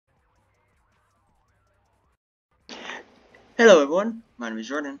Hello everyone, my name is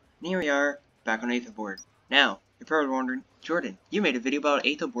Jordan, and here we are, back on AETHELBEORN. Now, you're probably wondering, Jordan, you made a video about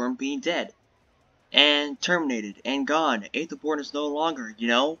AETHELBEORN being dead, and terminated, and gone. AETHELBEORN is no longer,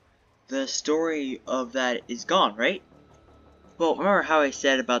 the story of that is gone, right? Well, remember how I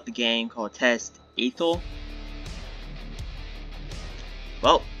said about the game called Test AETHEL?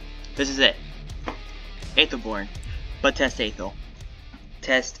 Well, this is it. AETHELBEORN, but Test AETHEL.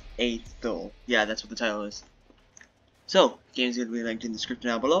 Test AETHEL. Yeah, that's what the title is. So, the game's gonna be linked in the description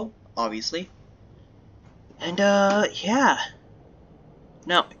down below, obviously. And, yeah.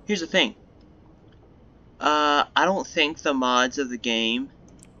 Now, here's the thing. I don't think the mods of the game,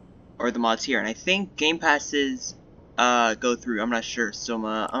 or the mods here, and I think Game Passes, go through. I'm not sure, so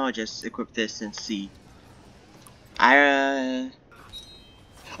I'm gonna just equip this and see. Okay,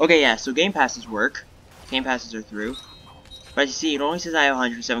 yeah, so Game Passes work. Game Passes are through. But as you see, it only says I have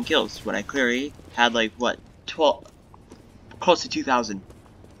 107 kills, when I clearly had, like, what, 12... close to 2,000.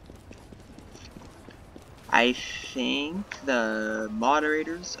 I think the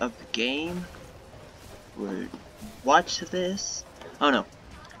moderators of the game would watch this. I don't know.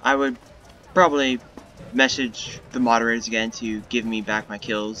 I would probably message the moderators again to give me back my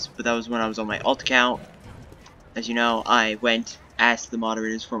kills, but that was when I was on my alt account. As you know, I went, asked the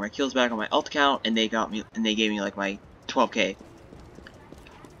moderators for my kills back on my alt account, and they gave me like my 12k.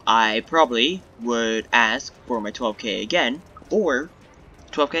 I probably would ask for my 12k again, or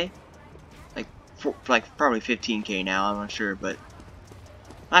 12k, like probably 15k now. I'm not sure, but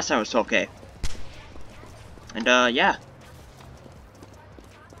last time it was 12k. And yeah,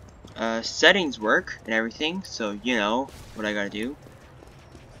 settings work and everything, so you know what I gotta do.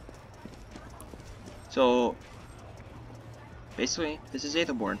 So basically, this is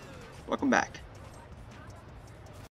AETHELBEORN. Welcome back.